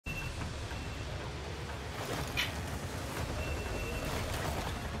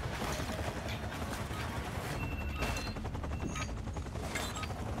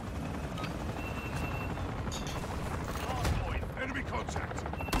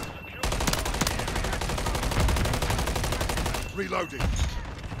Reloading.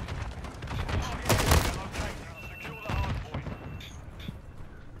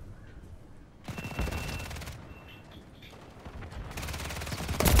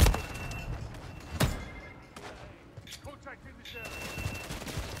 Contact in this area.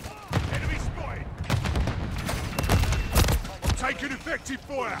 Enemy spotted. I'm taking effective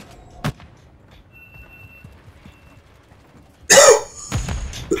fire.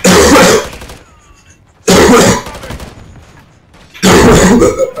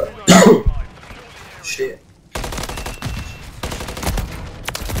 Shit.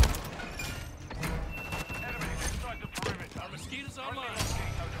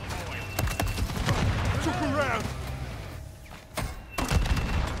 Took around.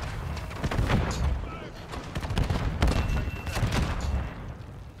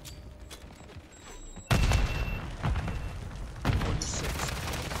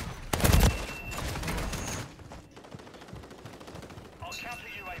 Our counter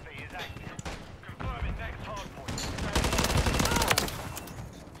UAV is active. Confirming next hardpoint.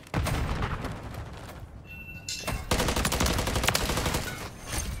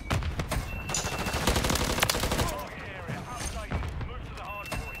 Target area updated. Move to the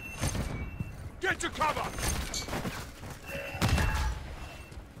hardpoint. Get to cover.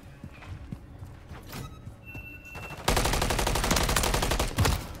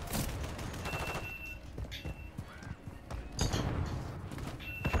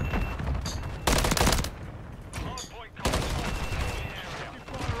 Hardpoint contact.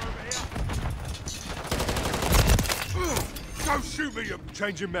 Don't shoot me, you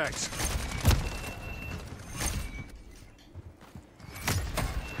changing mags.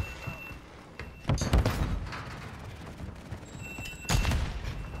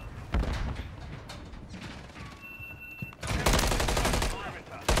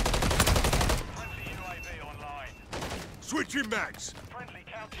 Friendly UAV online. Switching mags. Friendly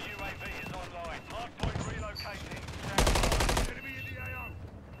counter UAV is online. Hardpoint relocating. Stand by. Enemy in the AO.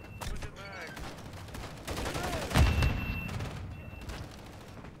 With the bag.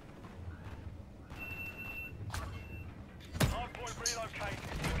 Hardpoint relocated.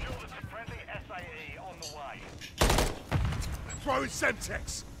 Secure the friendly SAE on the way. Throwing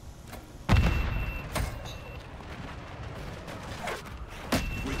Semtex.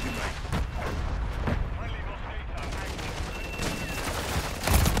 With you, mate. Friendly Mosquito active.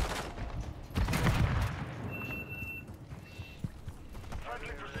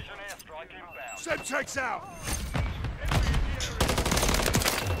 Friendly precision airstrike inbound. Semtex out.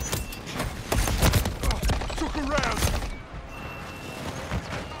 Took around.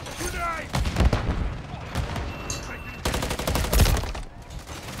 Grenade.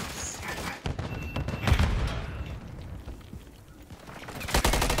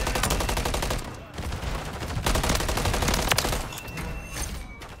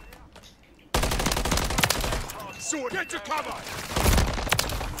 Sword. Get to cover.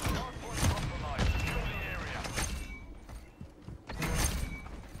 Hardpoint compromised. Secure the area.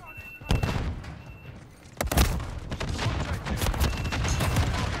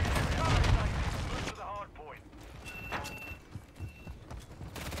 Move to the hardpoint.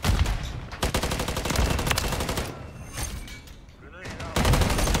 Grenade out.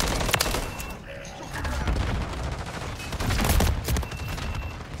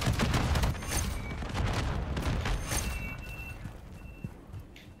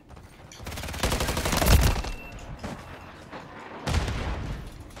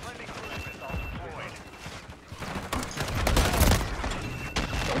 Friendly cruise missile deployed.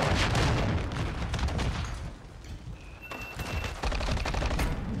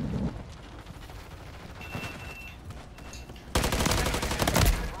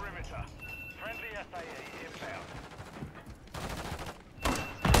 Perimeter. Friendly SAE inbound.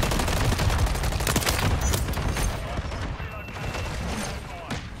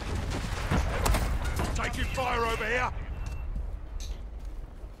 Taking fire over here.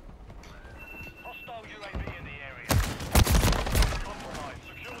 Hostile UAV in the area. Compromised.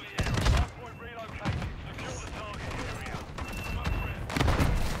 Secure the area. Hardpoint relocated. Secure the target area. Smoke red.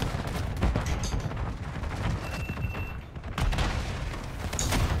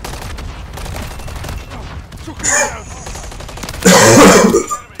 Took around. Enemy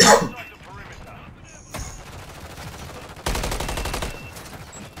inside the perimeter.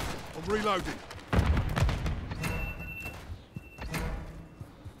 I'm reloading.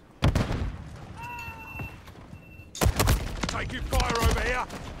 Taking fire over here.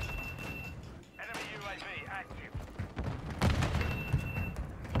 Enemy UAV active.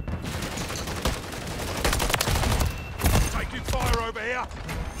 Taking fire over here.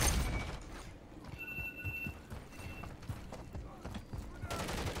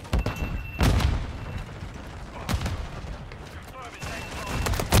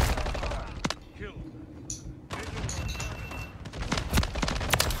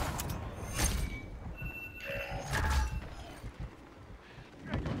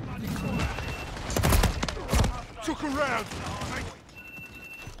 around!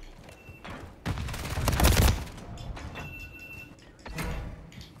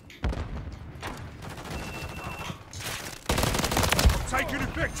 I'm taking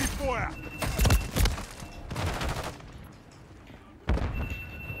effective fire!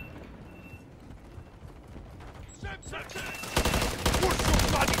 What's your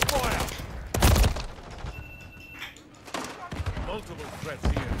bloody fire? Multiple threats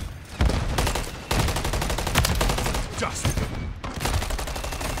here. Just.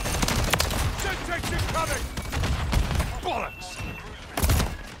 Semtex incoming! Bollocks!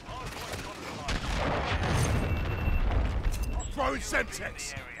 Throwing Semtex!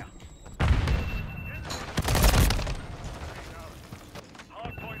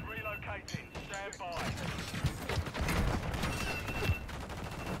 Hardpoint relocating. Stand by.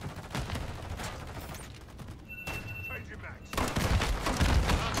 Changing max.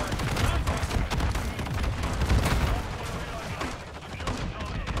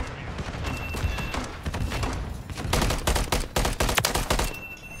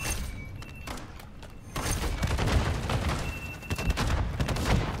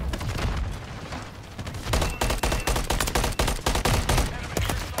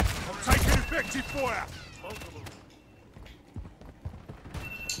 Effective fire! Multiple.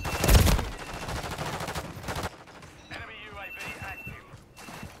 Enemy UAV active.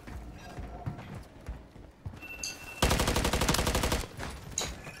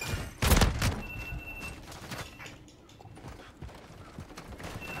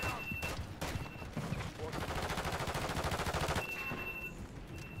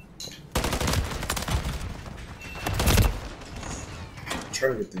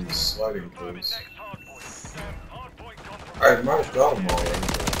 Trying to get these sliding Confirming things. next hardpoint. Hardpoint compromised. I might have got them already,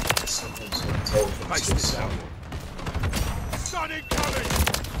 but something's gonna tell if it's still sound. Stun incoming!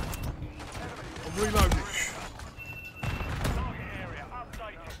 I'm reloading. Target area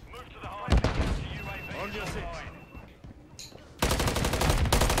updated. Move to the high-security UAV. On your online.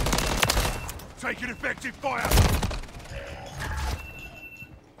 Taking effective fire!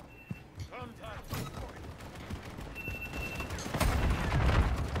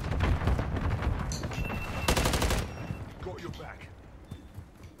 Got your back.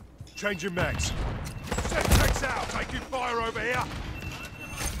 Changing mags. Semtex out! Taking fire over here!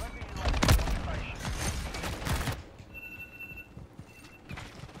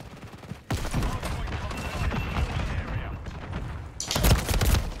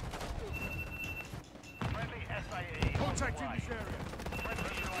 Friendly SAE. Contact in underway. this area.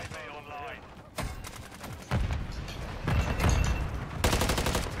 Friendly UAV online.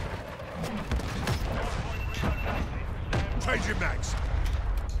 Changing mags.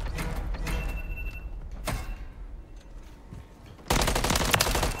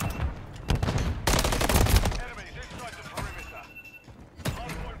 Enemies inside the perimeter.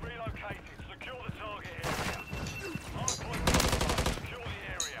 Hardpoint relocated. Secure the target area. Hardpoint compromised. Secure the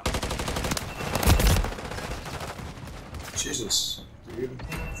area. Jesus, dude.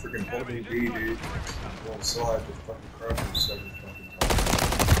 Freaking holding B, dude. One slide just fucking crouching 7 fucking times.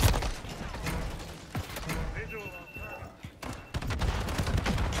 Visual on target.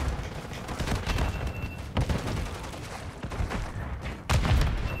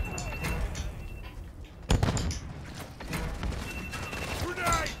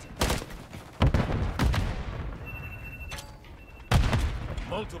 Grenade!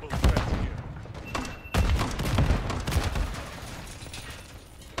 Multiple threats here.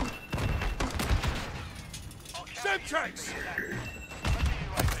 Semtex!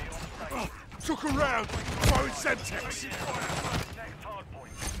 Oh, took a round. Throwing Semtex. Next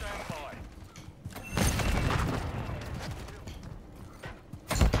hardpoint. Stand by.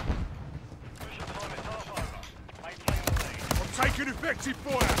 Mission time is half over. Maintain the lead. I'm taking effective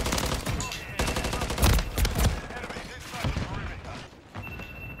fire. Enemies inside the perimeter.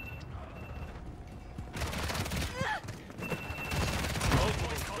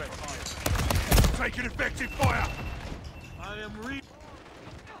 Multiple threats here. Taking effective fire. I am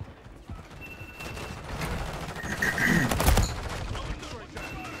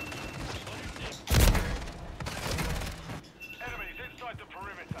Enemies inside the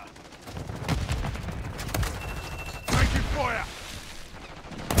perimeter. taking fire.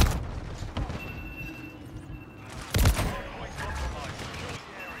 Hardpoint compromised. Secure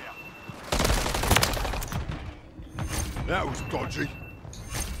the area. That was dodgy.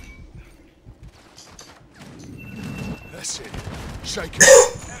 That's it. Shake it.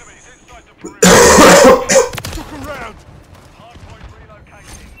 Enemies inside the perimeter. Took a round. Hardpoint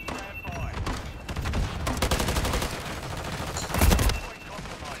relocating. Stand by. Hardpoint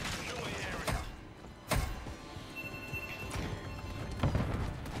compromised. Secure the area.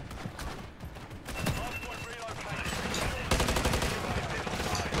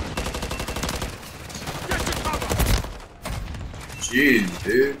 Jeez,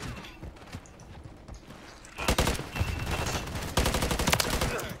 dude.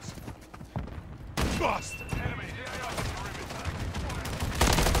 Bust! Enemy DAO on perimeter.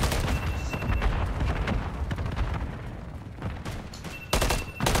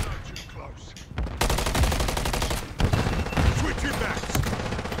 Too close. Switching backs.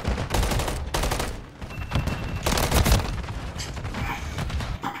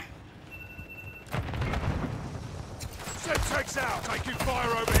 Semtex out. Taking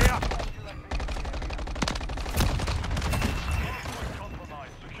fire over here.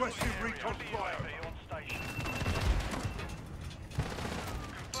 Compromised. Requesting recon fire. UAV on station.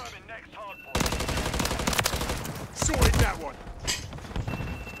 Confirming next hardpoint. Sorted that one.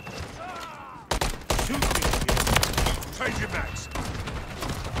 Shoot me. Changing max.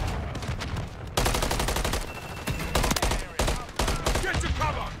 Get to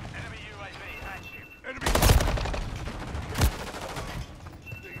cover. Enemy UAV active. Enemy.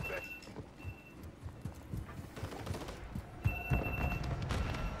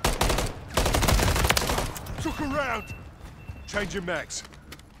 Took a round. Changing max.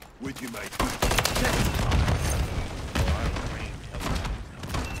 With you, mate.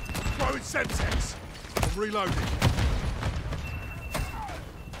 Throwing Semtex. I'm reloading.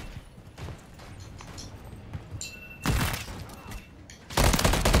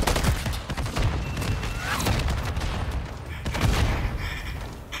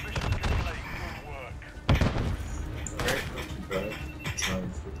 Mission complete. Good work. Alright, not too bad.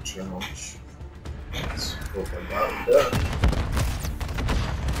 Trying for the challenge. Let's hope I got it done.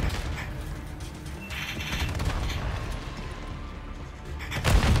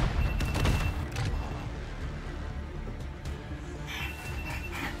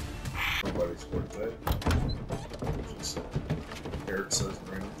 Nobody's worth it. Just Eric says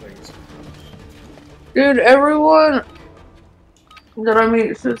random things. Dude, everyone that I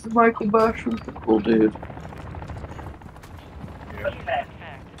meet says Michael Basham's a cool dude. Yeah.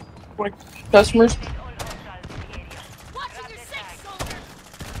 Like, customers. Watching your six, soldier!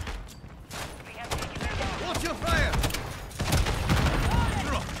 Watch your fire!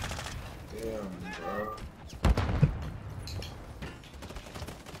 Damn, bro.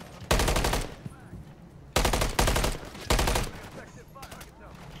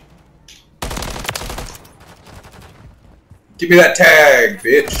 Give me that tag,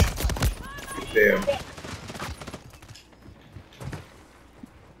 bitch. Damn.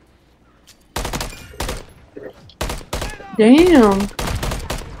 Damn.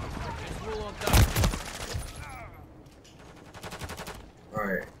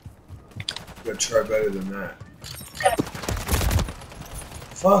 Alright. Gotta try better than that.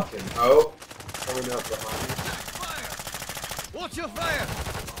 Fucking hoe. Coming up behind me. Fire! Watch your fire!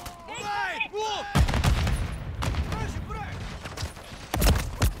 Right! Move!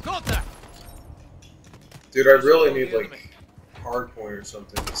 Got that! Dude, I really need like hard point or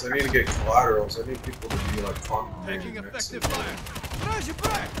something. Because I need to get collaterals. I need people to be like Taking congregating next to effective me. fire! Raise your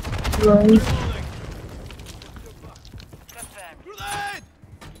back! Right. Reloading! Grenade!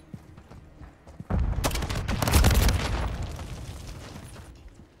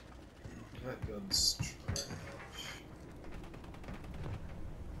 That gun's trash.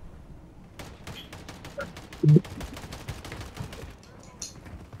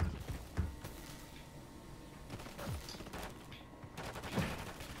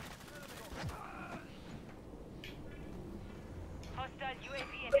 Hostile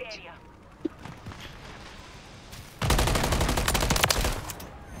UAV in the area.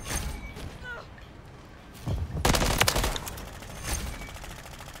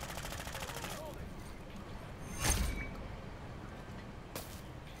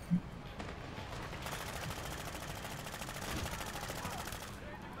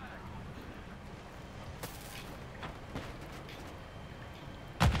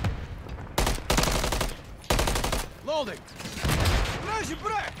 Loading! Raise your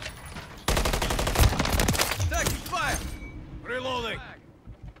back! Taking fire! Reloading!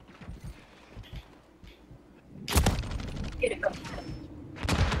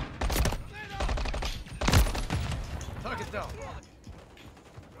 Target down.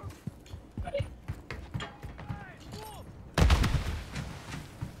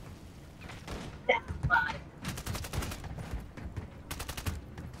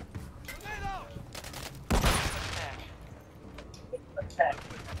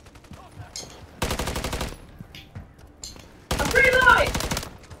 Grenade out!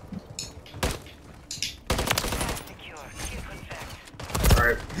 Secure. Kill confirmed.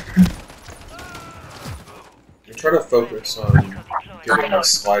 Alright. I try to focus on getting my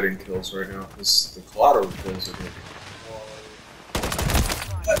sliding kills right now, because the collateral kills are going to be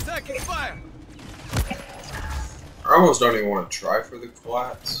Taking fire! I almost don't even want to try for the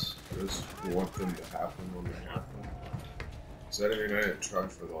collats. I just want them to happen when they happen. Because I didn't try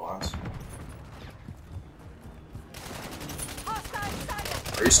for the last one.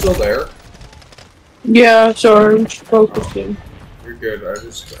 Are you still there? Yeah, sorry, I'm just focusing. You're good. I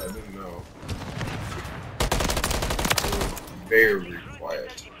didn't know. Very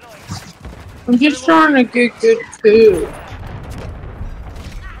quiet. I'm just trying to get good too.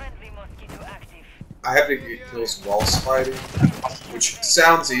 Friendly mosquito active. I have to get kills while sliding, which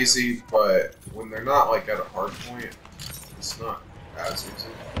sounds easy, but when they're not like at a hard point, it's not as easy.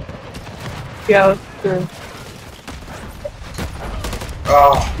 Yeah, that's true.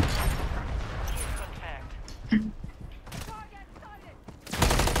 Oh, there's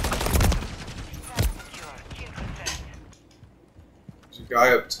a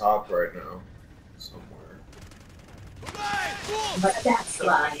guy up top right now, somewhere. But that's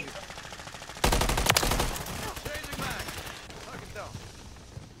lying. Changing mag. Tuck it down.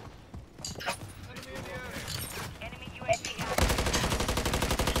 Enemy in the area. Enemy UAV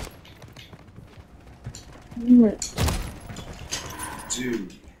active.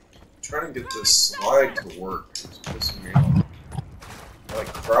 Dude, trying to get this slide to work is pissing me off. Like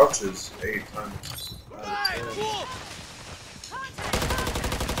crouches 8 times out of 10. Wolf!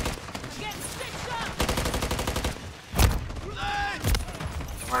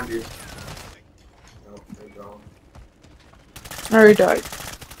 Behind you. Nope, they're gone. I already died.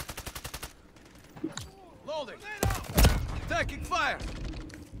 Loading. Taking fire.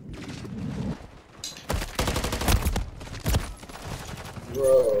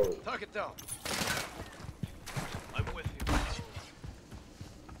 Bro. Tuck it down. I'm with you.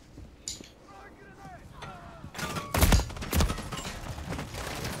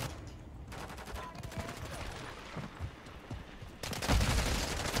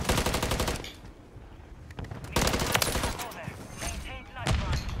 Over. Maintain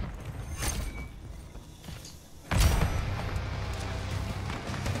lifeline.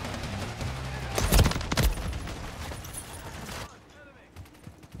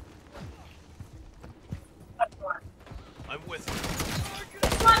 I'm with you.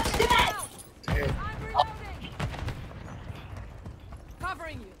 Damn.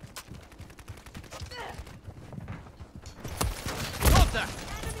 Covering you. Contact!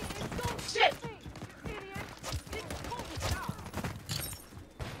 Shit!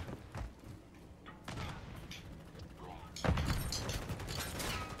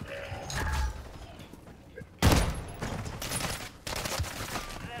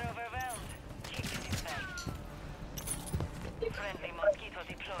 They're overwhelmed. Keep it in sight. Friendly mosquito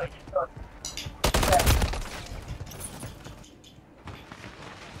deployed.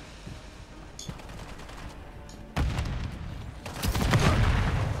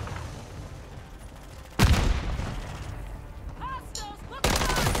 Hostiles, look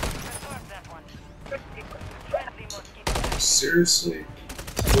out! Report that one. Friendly mosquito. Seriously?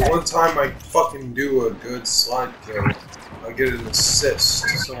 The one time I fucking do a good slide kill, I get an assist.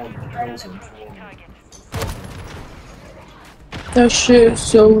 Someone kills him for me. Target. That shit is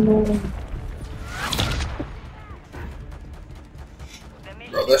so annoying. The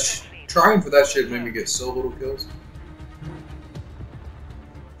mission Bro, is complete. trying for that shit made me get so little kills.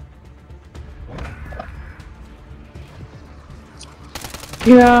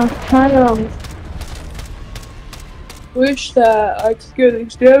 Yeah, I wish that I could get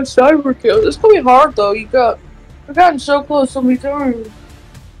these damn cyber kills. It's gonna be hard though. We've gotten so close so many times.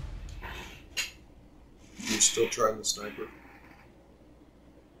 You still trying the sniper?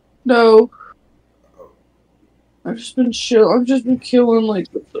 No, Oh, I've just been killing like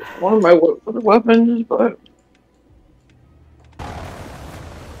one of my weapons, but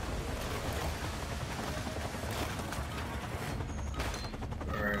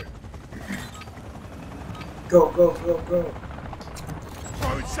alright. Go, go, go, go.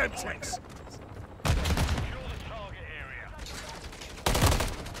 Throwing Semtex. Secure the target area.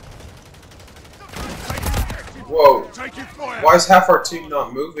 Whoa. Taking fire. Why is half our team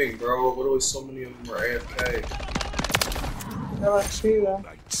not moving, bro? Literally so many of them are AFK. no, I see that.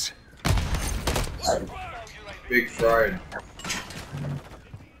 Mates. Big fried.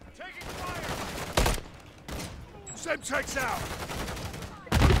 Taking fire. Semtex out.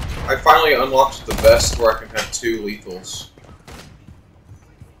 I finally unlocked the vest where I can have 2 lethals.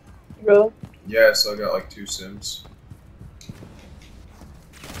 Really? Yeah, so I got like 2 sims.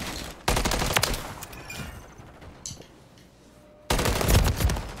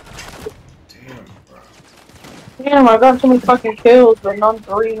 Damn, bro. Damn, I got so many fucking kills, but none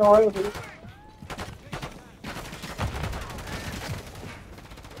 3 in a row, dude.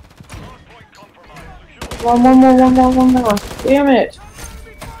 One more. Damn it.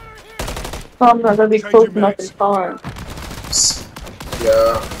 I'm not gonna be close enough in time.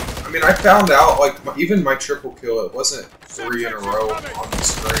 Yeah. I mean, I found out, like, even my triple kill, it wasn't 3 in a row on the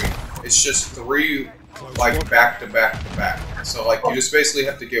screen. It's just 3, like, back to back to back. So, like, you just basically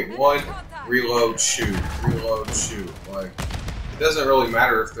have to get 1, reload, shoot, reload, shoot. Like, it doesn't really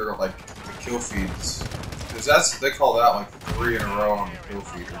matter if they're, like, the kill feeds. Because they call that, like, 3 in a row on the kill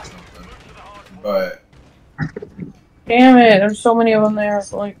feed or something. But... Damn it, there's so many of them there,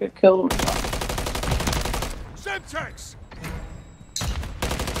 so I could kill them. Semtex!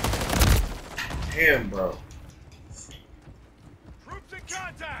 Damn, bro. Troops in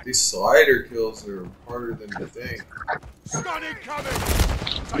contact! These slider kills are harder than you think. Stun incoming!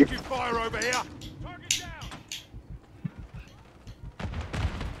 Taking fire over here! Target down!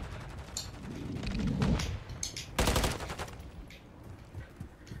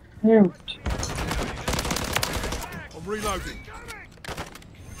 Damn it. I'm reloading.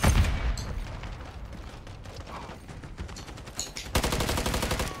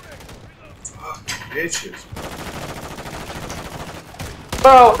 Bitches.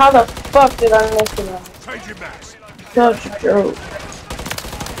 Bro, how the fuck did I miss it? Changing max. Such a joke.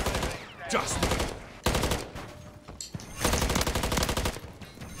 Just.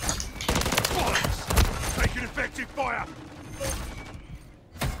 Bollocks! Taking effective fire.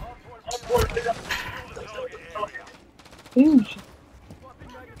 Huge.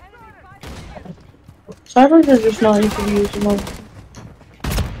 Cybers are just not easy to use anymore.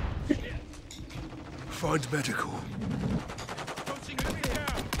 Find medical.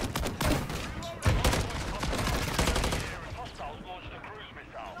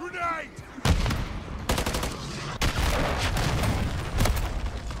 Grenade!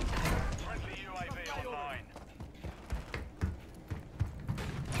 Friendly UAV online.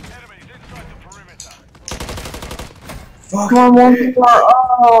 Enemies inside the perimeter. Fuck. Come on, one more.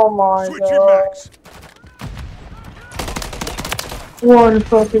 Oh my Switching god. max. One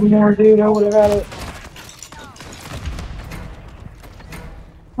fucking more, dude. I would have had it.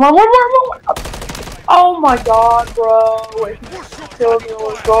 Come on, one more. Oh my god, bro. If you killed me,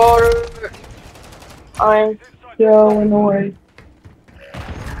 oh god. I'm so annoyed.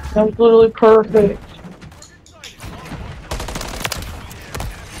 That was literally perfect.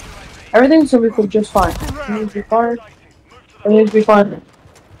 Everything's gonna be just fine. It needs to be fine. It needs to be fine.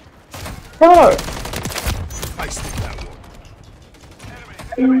 Oh! Wasted that one.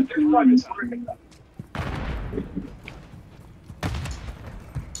 I'm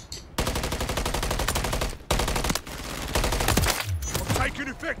taking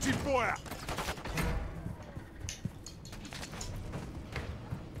effective fire.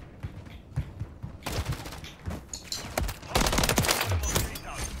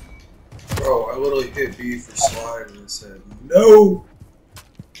 Bro, I literally hit B for slide and it said, no!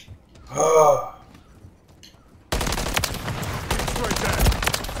 Ah. Straight down.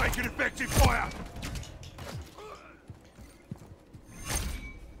 Taking effective fire.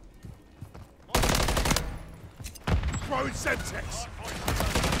 Throwing Semtex.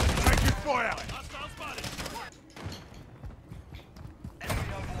 Taking fire. Enemy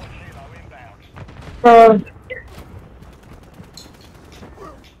overwatch helo inbound. Bro.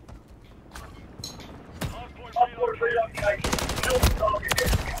 Hardpoint relocation.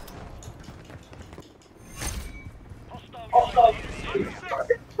 Hostile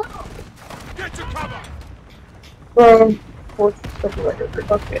Get to cover. Bro. What's the record?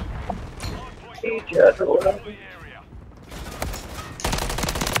 Fuck it. Yeah, or whatever. area.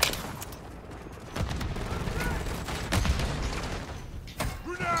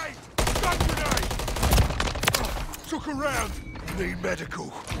 Grenade! Stun grenade! Took a round. Need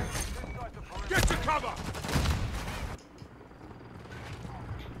medical. Get to cover.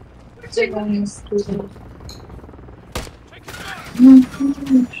 Compromise.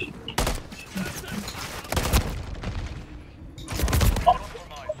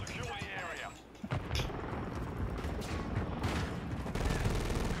 Secure the area.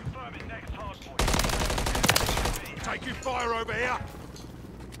 Confirming next hardpoint. Taking fire over here.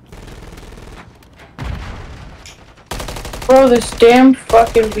 Bro, this damn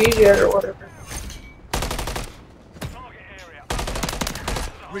fucking VJ or whatever. Target area.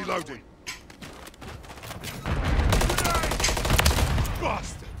 Reloading.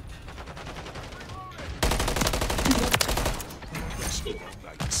 Bastard. That's all,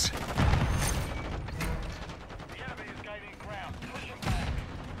 mates. The enemy is gaining ground. Push them back.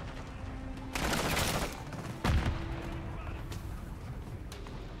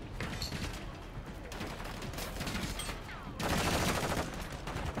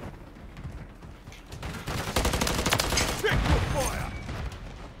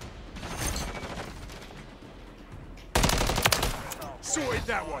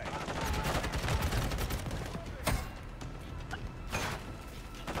 that one.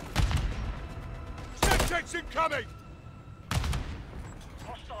 Semtex incoming!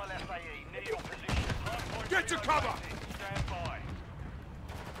 Hostile FAE near your position. Hardpoint Get to cover! relocating. Stand by.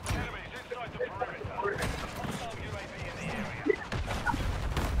 Enemies inside the perimeter. Hostile UAV in the area.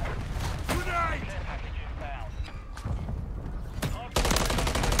 Grenade! Care package inbound.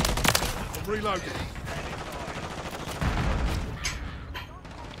 I'm reloading.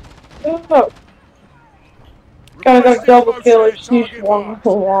 Oh. Gotta go double kill it. Shoot one.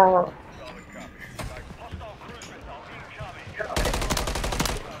 Wow. Hostile cruise missile incoming.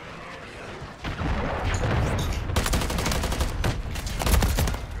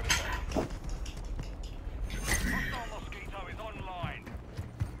 Hostile Mosquito is online.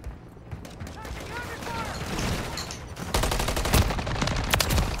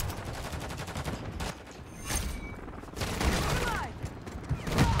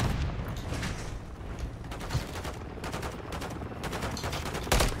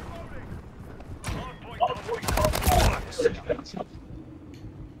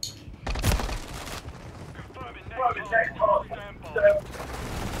 Confirming next target. Stand by.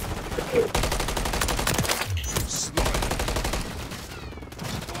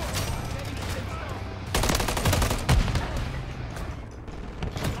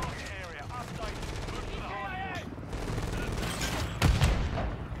 Target area updated. Move to the hardpoint.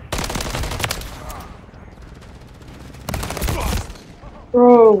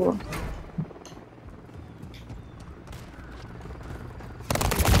 Bro.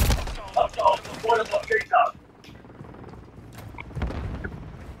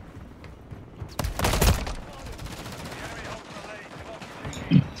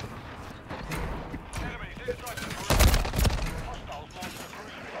 Enemies inside the perimeter. Hostiles launched a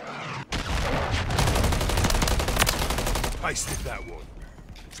cruise missile. Wasted that one.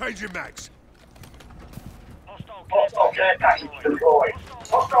 Changing mags. Hostile care package deployed.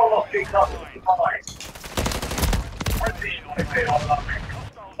 Hostile Mosquito deployed.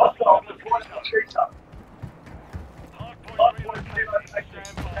 Hostile deployed Mosquito. Hardpoint relocated.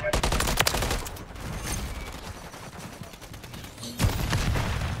 Stand by.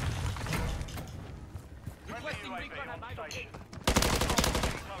 Friendly UAV on station.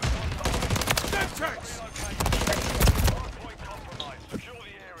 Semtex! Hardpoint compromised. Secure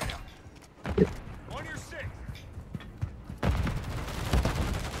the area. On your six!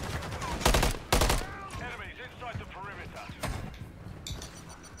 Enemies inside the perimeter.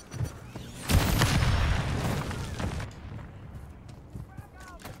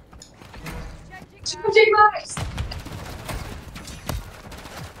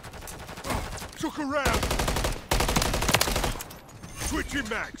 Took a round! Switching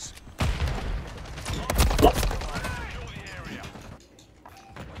mags! Secure the area.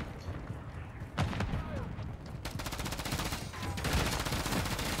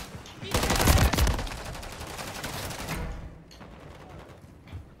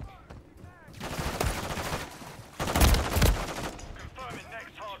 Confirming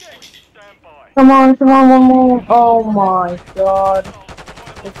next hardpoint. Stand by. Come on, one more. Oh my god.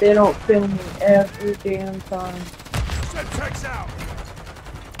 If they don't kill me every damn time. Semtex out!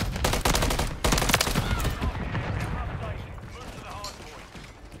 Move to the hardpoint.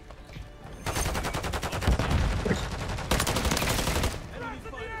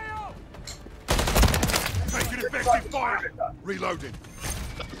 Taking effective fire! Reloading.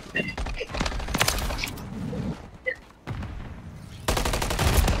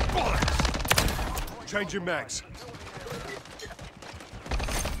 Bollocks! Changing mags.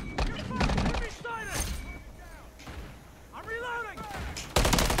 I'm reloading.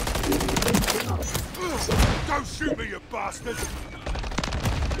 Don't shoot me, you bastard!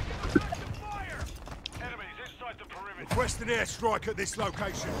 Enemies inside the perimeter. Request an airstrike at this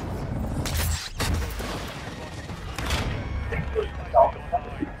location.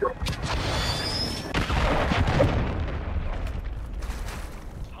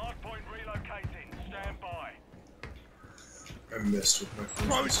 Hardpoint relocating. Stand by. I missed with my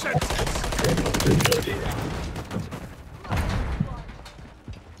Throwing cruise. Semtex!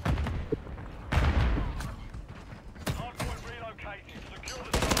 Hardpoint relocating. Secure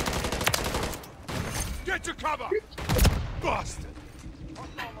the target. Get to cover! Bastard!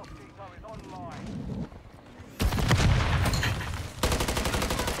 Hostile Mosquito is online.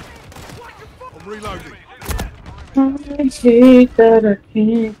 I'm reloading. I hate that I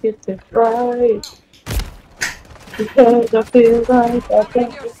can't get this right. Because I feel like I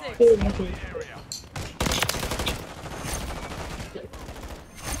can't get it. Area.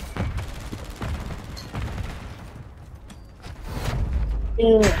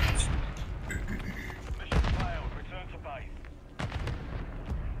 Yes. Mission failed. Return to base.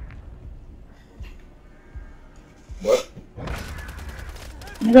 What?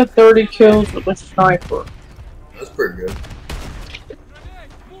 I got 30 kills with a sniper. That's pretty good.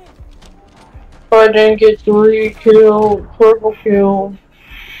 But I didn't get 3 kill, purple kill.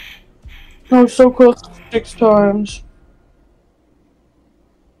 I was so close 6 times.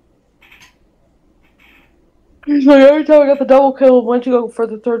 It's like every time I got the double kill and went to go for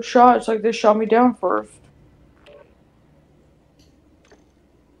the 3rd shot, it's like they shot me down first.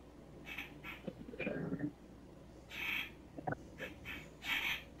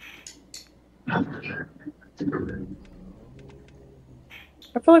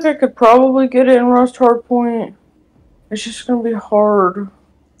 I feel like I could probably get it in Rust Hardpoint. It's just gonna be hard.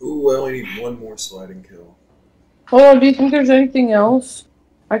 Ooh, I only need one more sliding kill. Hold on, do you think there's anything else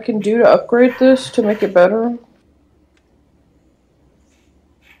I can do to upgrade this to make it better?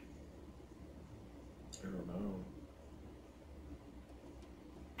 I don't know.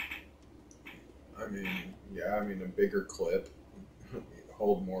 I mean, yeah, I mean a bigger clip,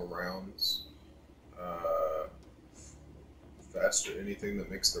 hold more rounds, faster. Anything that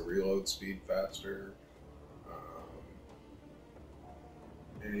makes the reload speed faster.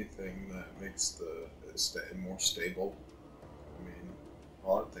 Anything that makes the more stable. I mean, a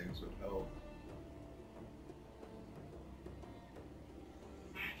lot of things would help.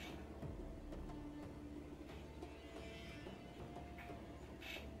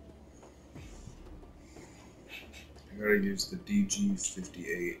 I'm gonna use the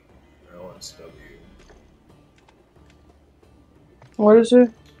DG58 LSW. What is it?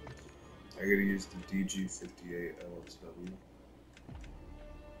 I gotta use the DG58 LSW.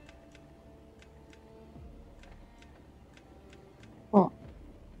 Oh.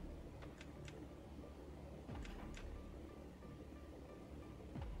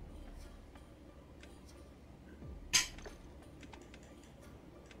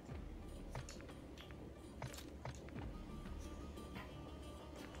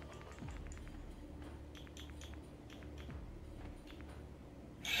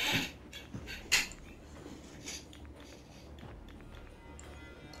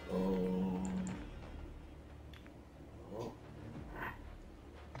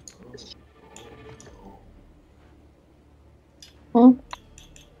 Hmm?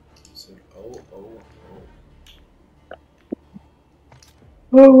 Said,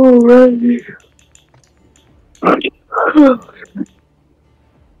 Oh, ready.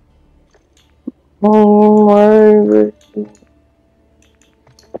 Oh, my.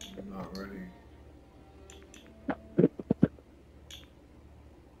 I'm not ready.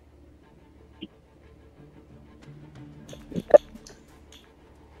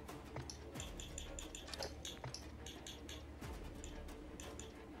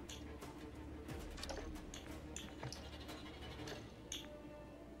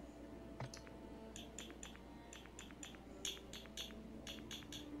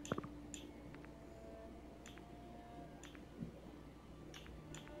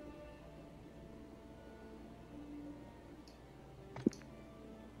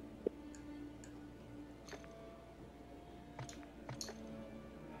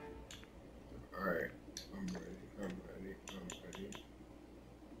 Alright, I'm ready.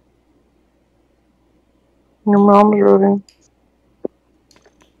 Your mom's ready.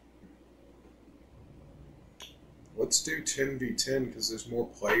 Let's do 10v10 because there's more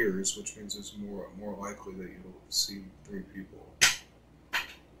players, which means there's more likely that you'll see 3 people.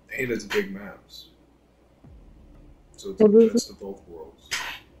 And it's big maps. So it's What the is best of both worlds.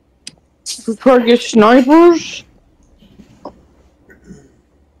 We try to get snipers?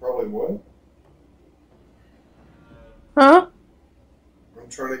 Probably what? Huh? I'm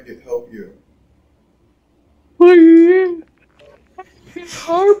trying to help you. Please.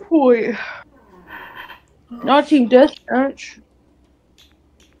 Hardpoint. Not team deathmatch.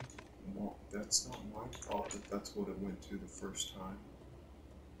 Well, that's not my fault that that's what it went to the first time.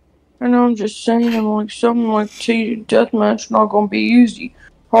 I know, I'm just saying, like, something like team deathmatch not gonna be easy.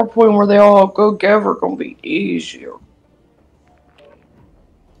 Hardpoint where they all go together gonna be easier.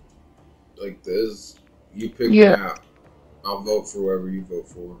 Like this, you pick Yeah. map. I'll vote for whoever you vote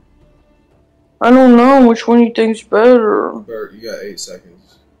for. I don't know which one you think's better. Bert, you got 8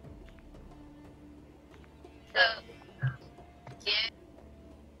 seconds.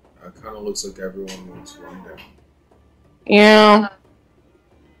 It kind of looks like everyone wants rundown. Yeah.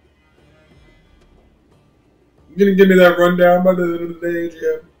 You gonna give me that rundown by the end of the day,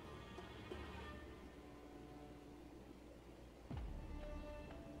 Jim?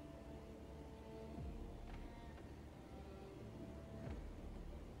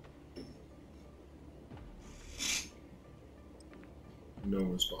 No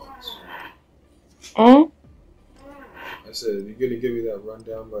response. Hmm? I said, you gonna give me that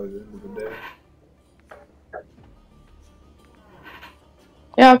rundown by the end of the day?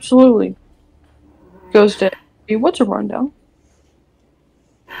 Yeah, absolutely. Goes to, hey, what's a rundown?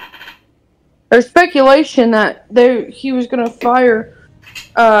 There's speculation that he was gonna fire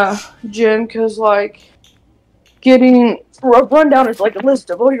Jen because like getting a rundown is like a list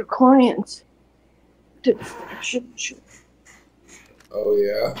of all your clients. Oh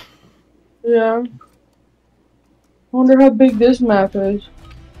yeah. Yeah. Wonder how big this map is.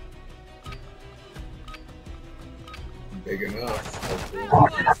 Big enough. Hopefully.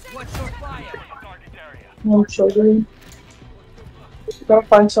 What's your fire? Target area. I'm children. Gotta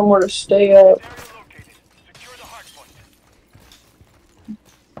find somewhere to stay up. Area located. Secure the hard point.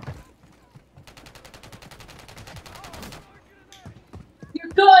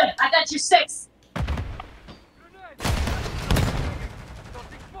 You're good. I got your 6.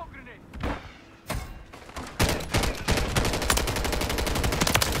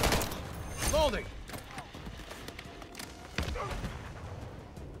 Loading.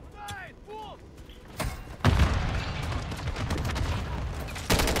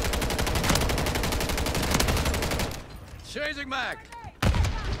 Changing mag.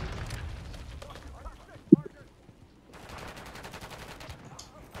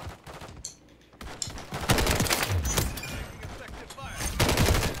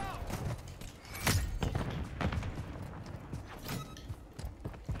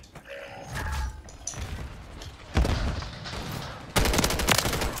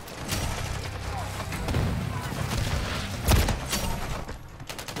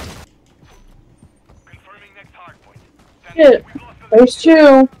 Confirming next hard point. Shit. There's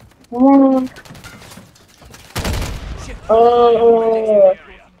 2. Come on.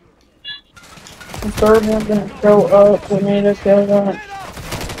 The third one didn't go up. We need to kill that.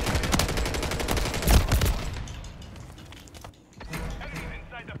 Enemies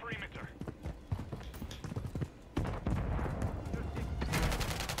inside the perimeter.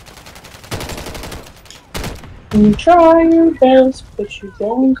 You try your best, but you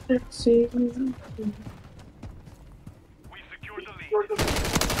don't succeed. We secured the lead.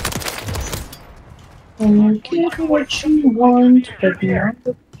 And you get what you want, but not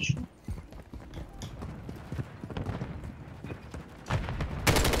the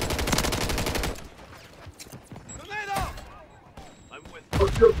Tornado. I'm with.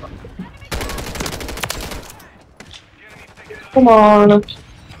 Come on.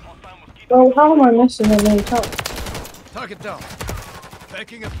 Bro, how am I missing that many times? Target down.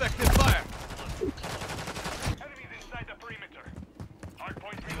 Taking effective fire. Enemies inside the perimeter. Hard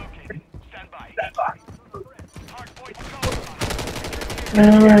point relocated. Stand by. Hard point compromised.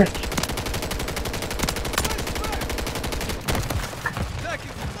 Alright.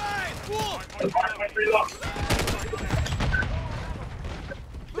 Taking fire. Wolf.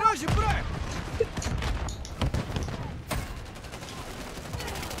 Бражи, брат.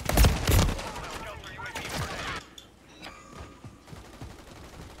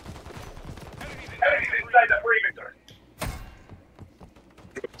 Enemies inside the perimeter.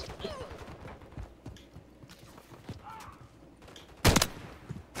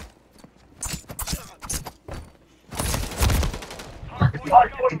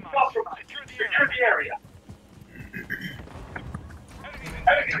 Hard point compromised. Secure the area.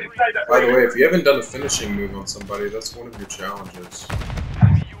 Enemies inside the By the way, if you haven't done a finishing move on somebody, that's one of your challenges.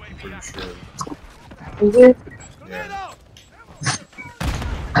 I'm pretty sure. Is it? Yeah. Tornado.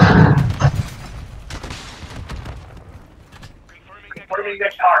 Confirming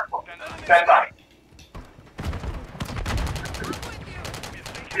next hard point. Stand by.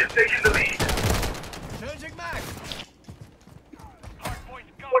 We have taken the lead. Changing mag. Hard point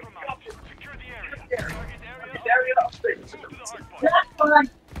compromised. Secure the area. Target area upstairs. Move to the hard point. That's fine.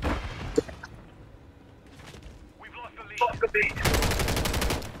 We've lost the lead.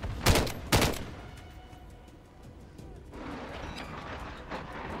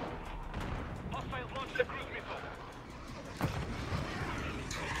 Hostiles launched a cruise missile.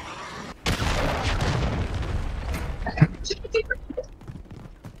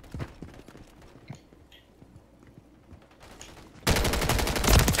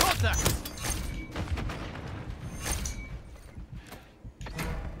 Contact.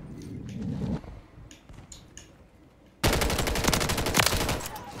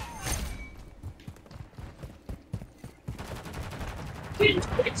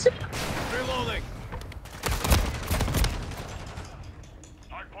 Reloading.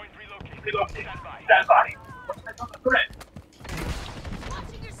 Hard point relocated. Stand by.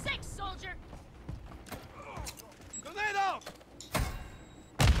 Watching your 6, soldier. Tornado.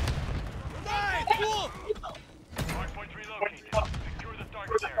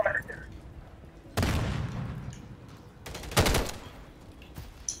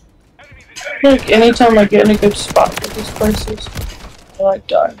 Like anytime I get in a good spot with these places, I like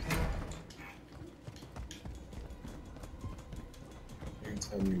dying.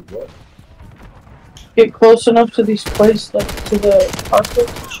 Anytime you what? Get close enough to these places, like to the park,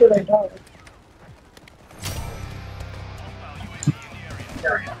 should I die? I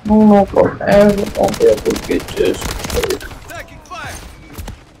don't know if I'll ever won't be able to get this. Taking fire.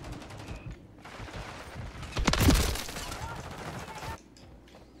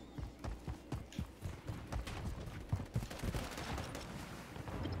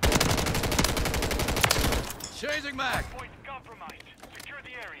 Changing mag. Point compromised. Secure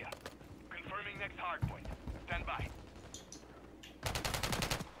the area. Confirming next hard point. Stand by.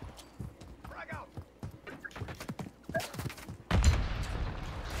 Frag out.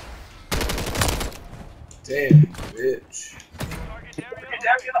 Damn, bitch. Target area.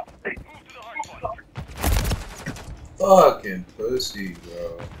 Move to the hard point. Fucking pussy,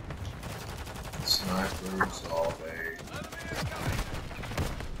 bro. Snipers all day.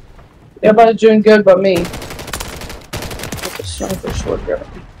 Everybody's doing good but me. With the sniper sword gun.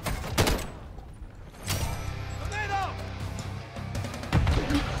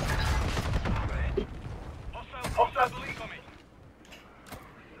 Hostile incoming.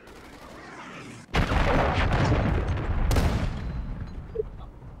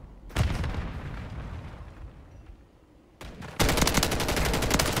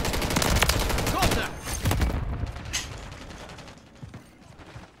 Contact.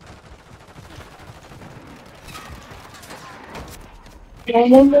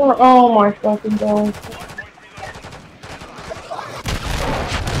 One more. Oh my fucking god.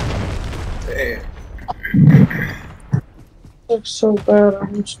 Damn. Looks so bad.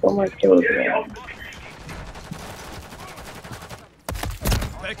 I'm just gonna like do it again.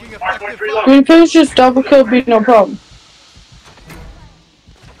 Taking effective fire. I mean, if it was just double kill, be no problem.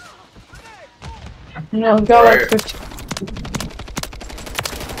 You know, I've got like 15.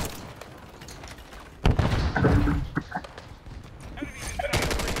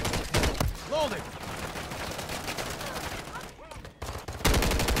 Loading.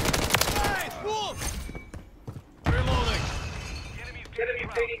 Nice. Wolf. Reloading. Enemies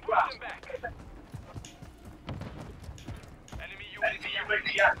taking ground. Back. Enemy UAV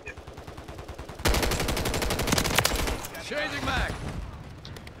active. Changing mag.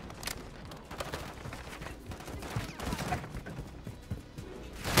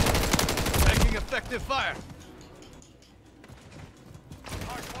 Taking effective fire.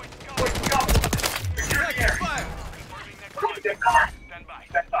 Hard point covered. Taking fire. Confirming next hard point.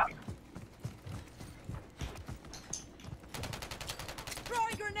 Stand by.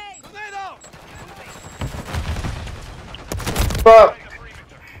 Throwing grenade. Grenade out. But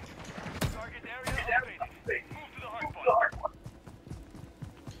Perimeter. Target area upgraded. Move to the hard point.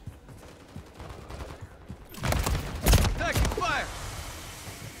 Taking fire.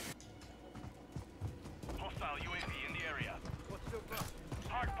 Hostile UAV in the area.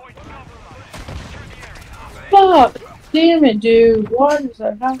 Hard point compromised. Secure the area. fuck, damn it, dude. Why does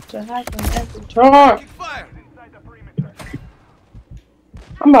that have to happen every time? Taking fire. Inside the perimeter.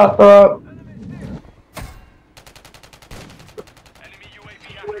 I'm about to throw up. Enemy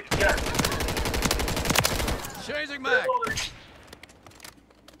UAV active. Changing mag.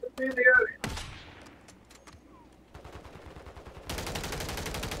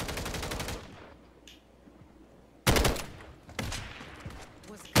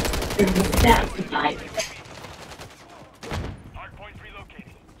 Hard point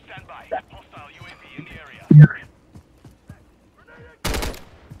relocating. Stand by. Hostile UAV in the area.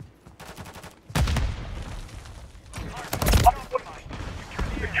 Hard point compromised.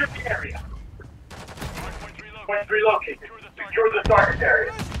 Secure the area. Hard point relocated. Secure the target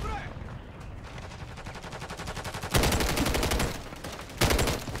area.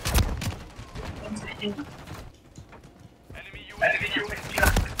 Enemy UAV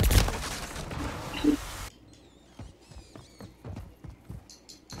active.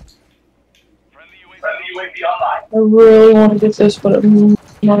 Friendly UAV online. I really want to get this, but it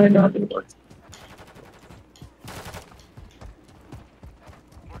might not be worth it.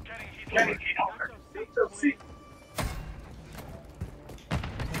 We're getting heat over.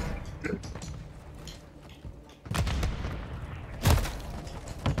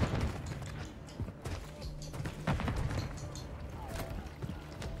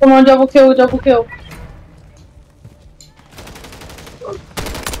 Come on, double kill, double kill.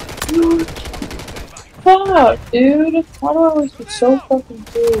 Fuck, dude. Why do I always get so fucking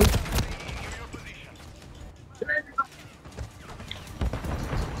good?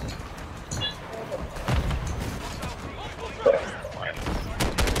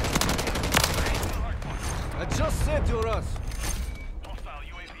 said to us. Hostile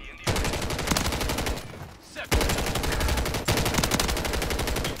UAV in the area. Set.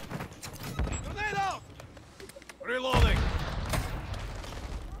 Grenade out! Reloading.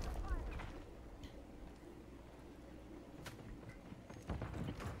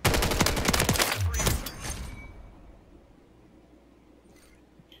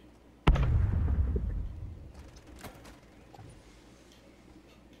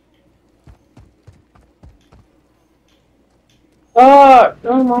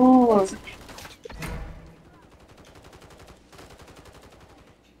 Come on.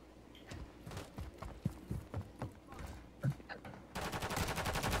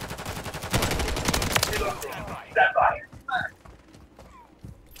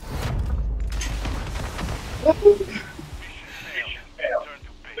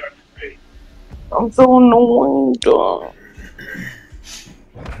 I'm so annoyed.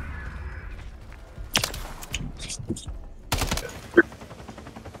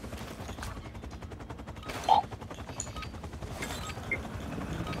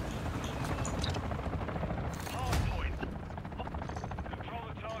 Hardpoint. Control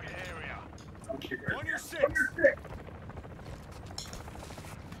the target area. On your six.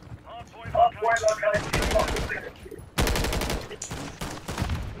 Hardpoint located.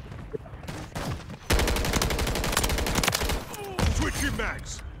 Switching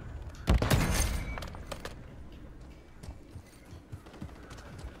mags.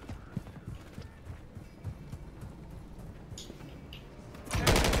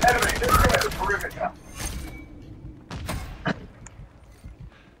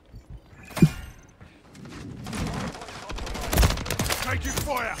 Taking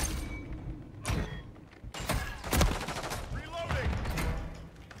fire. Reloading.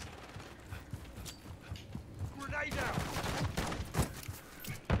 Grenade out.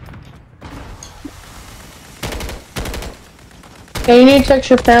 Hey, you need to text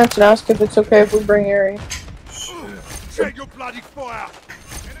your parents and ask if it's okay if we bring Ari. Check your bloody fire.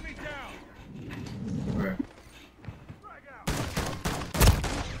 Enemy down. Okay. Frag out.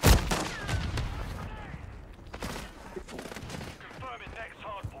 Confirming next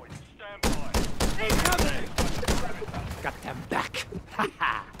hardpoint. Stand by. Got them back.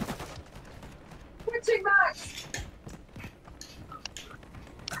 Haha. Switching back.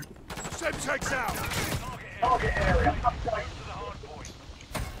 Semtex out. Target area. Go to the hardpoint.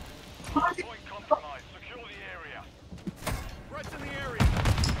 Hardpoint compromised. Secure the area. Right in the area.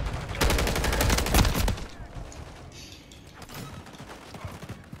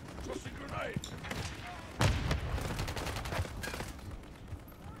 Tossing grenade.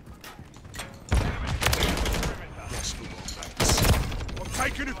 Yes, we will, thanks. I'm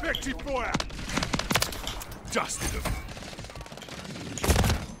taking effective fire. Dusted them.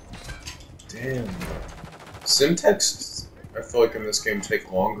 Damn. Simtex, I feel like in this game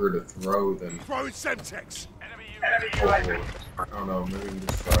take longer to throw than. Throwing Semtex. Enemy UAV. I don't know, maybe we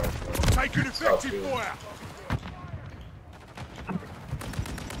just try it. Taking effective feeling. fire.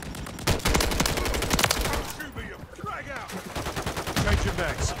 Don't shoot me, you drag out. Change your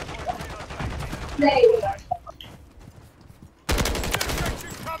mags. Semtex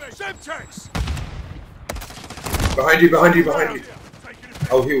incoming. Semtex. Behind you, behind you, behind you. Taking effective.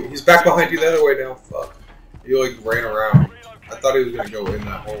 Oh, he's back behind you the other way now. Fuck. He like ran around. I thought he was gonna go in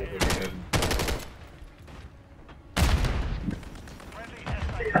that hole, but he didn't. Friendly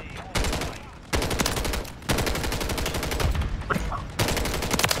SAE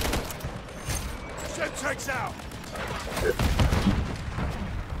Semtex out.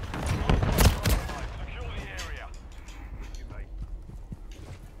 Secure the area.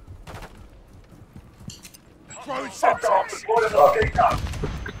 Throwing Semtex.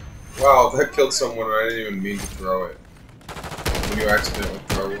 Wow, that killed someone and I didn't even mean to throw it. When you accidentally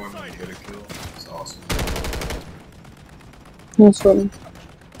throw one and you get a kill, it's awesome. That's funny.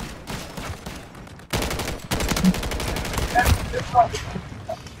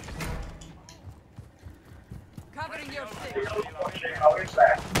 Covering your six.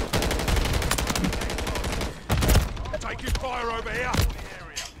 Taking fire over here.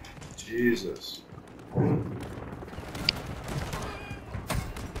 Jesus. Reloading.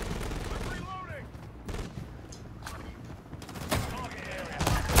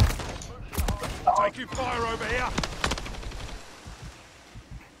 Taking fire over here.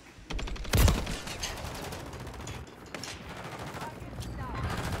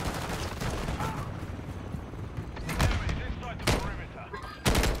 Enemies inside the perimeter.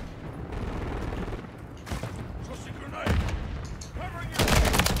 Tossing grenade. Covering you.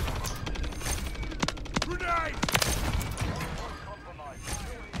 Grenade. Compromised.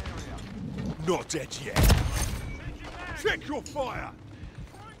 Secure the area. Not dead yet. Check your fire!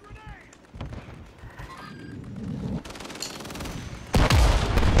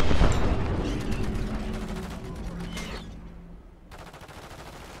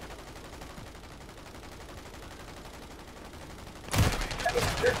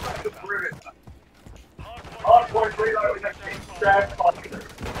 Hardpoint reloading at Stand by.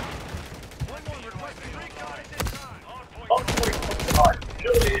 Hardpoint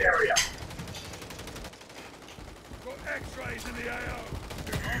kill the area. Got X-rays in the AO!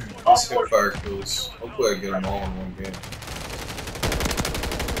 These hipfire kills. Hopefully I get them all in one game.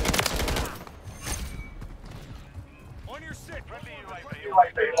 On your six! Friendly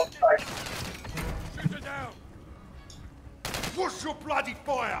UAV on site. Shoot it down! What's your bloody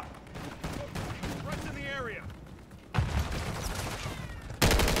fire? Threats in the area!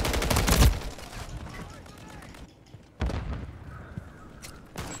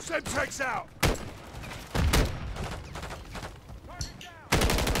 Semtex out!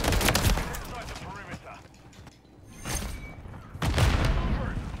 Inside the perimeter.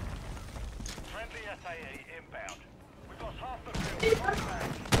 Friendly SAE inbound. We've lost half the field.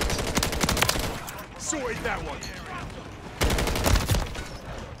 Sorted that one!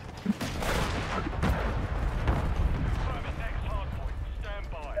 Confirming next hardpoint. Stand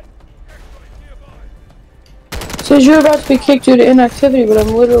by. Says you're about to be kicked due to inactivity, but I'm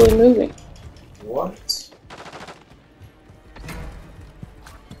literally moving. What?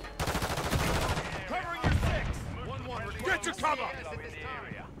 Covering your six! 1-1, get to cover!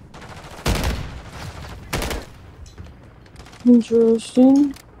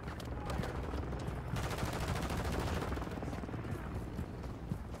 Interesting.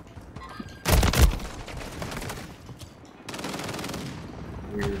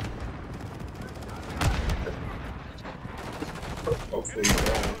 Weird. Hopefully you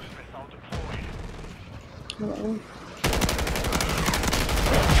don't. Uh-oh.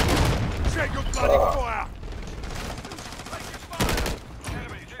 Check your bloody fire!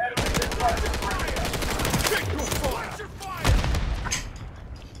 Check your fire!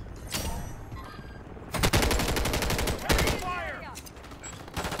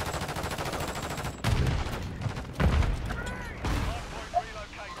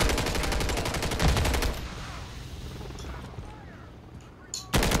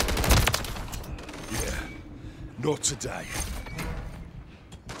 Yeah, not today.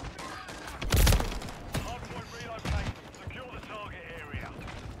 Hardpoint relocated. Secure the target area.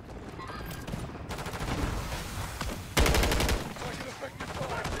 Taking effective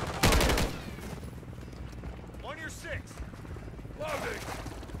fire! On your six! Loading!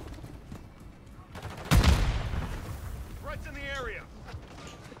 Threats in the area!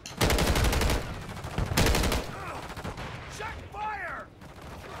 Check fire!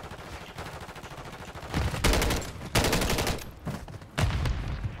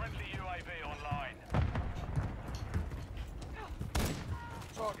 Friendly UAV online.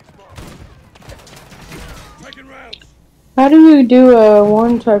 Target's marked. Taking rounds! How do you do a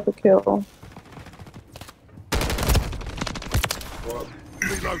one type of kill? What?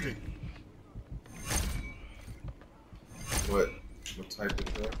 Reloading! What type of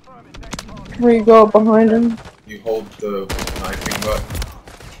kill? Where you go behind him? You hold the knifing button,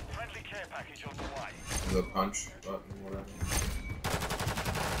 Friendly care package on the way. the punch button, whatever.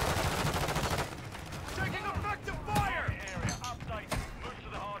 Taking effective fire! Area update. Move to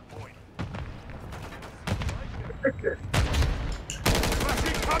the hardpoint.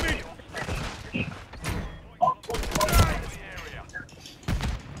 Flashing coming! The area.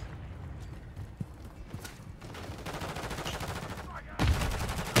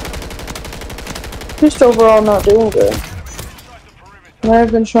 Just overall not doing good. Inside the perimeter. And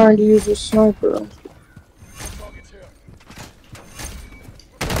I've been trying to use a sniper. Target's here.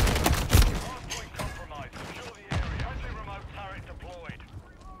 Hardpoint compromised. Secure the area. Friendly remote turret deployed.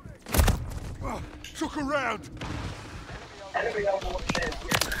 Ah, shook around! Enemy on board.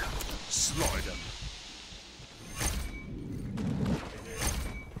 Slide 'em.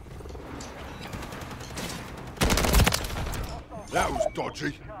 That was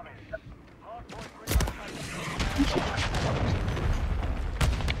dodgy.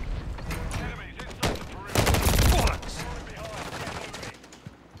 Enemies inside the perimeter. Bollocks! Behind. Get moving.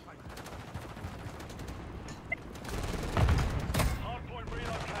 Hardpoint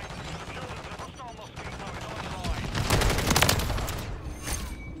relocated. Secure the hostile mosquito is online.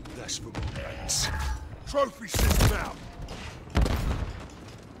 That's for my mates. Trophy system out.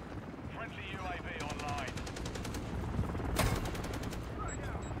 Friendly UAV online.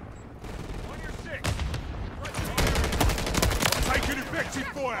 On your six. Taking effective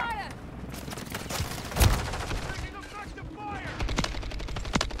fire. Taking effective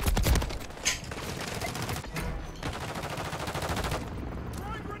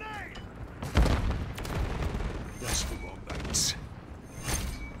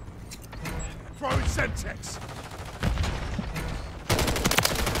Throwing Semtex.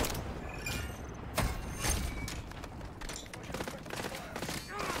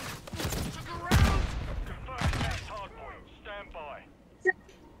 Confirming next hardpoint. Stand by.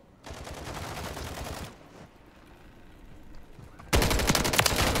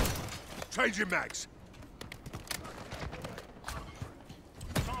 Changing mags.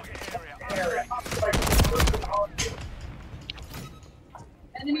 Target area.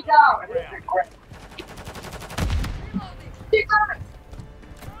 Enemy down.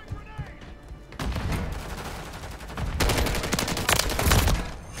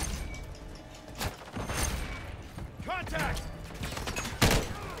 Contact.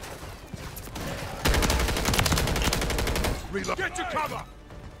 Reload. Get to cover.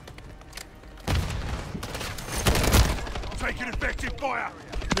 Taking effective fire.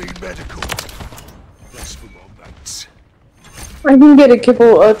 Need medical. That's for my mates. I can get a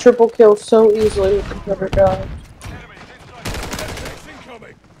triple kill so easily with the cover dog. Semtex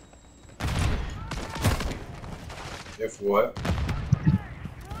incoming. If what?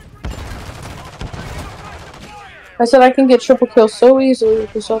 I said I can get triple kill so easily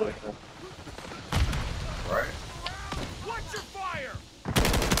with this other guy. Right? Watch your fire.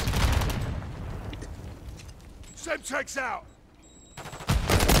 Semtex out.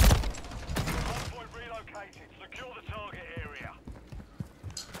 Hardpoint relocated. Secure the target area.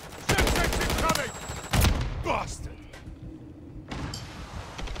 Semtex incoming. Bastard.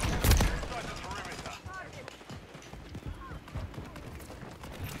 Inside the perimeter.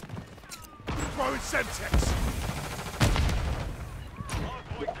 Throwing Semtex.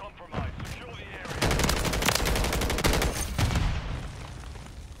 Hardpoint compromised. Secure the area.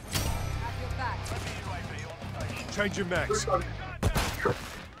 Friendly UAV on station. Changing mags.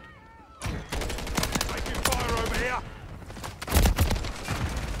 Taking fire over here.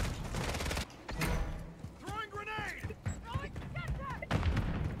 Throwing grenade.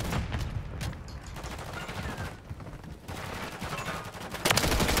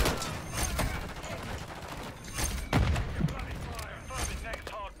 Confirming next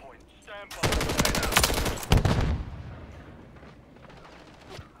hardpoint. Stand by.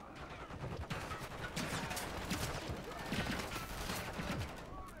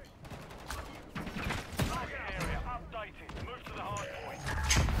 Target area updated. Move to the hardpoint.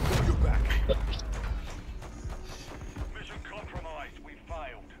 Got your back. Mission compromised. We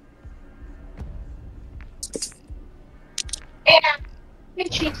failed.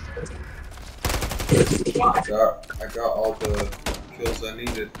 I got all the kills I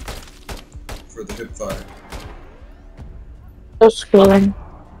needed for the hip fire. That's good.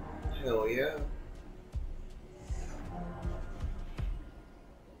 Hell yeah.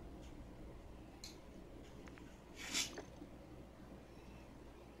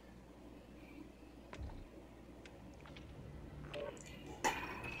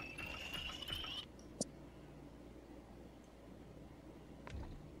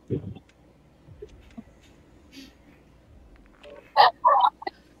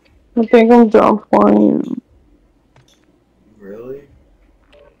 I think I'm done playing. Really?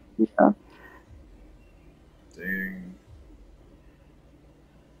 Yeah. Dang.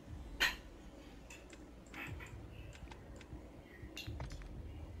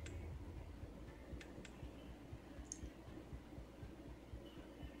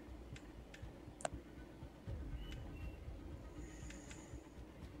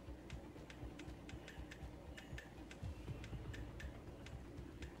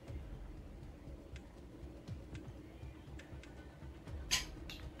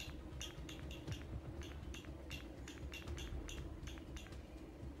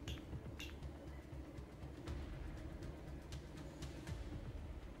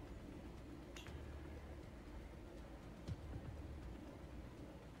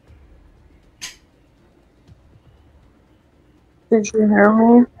 Did you hear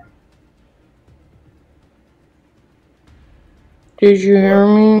me? Did you hear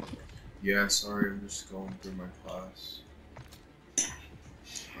me? Yeah, sorry, I'm just going through my class.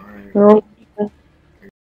 Alright. Nope.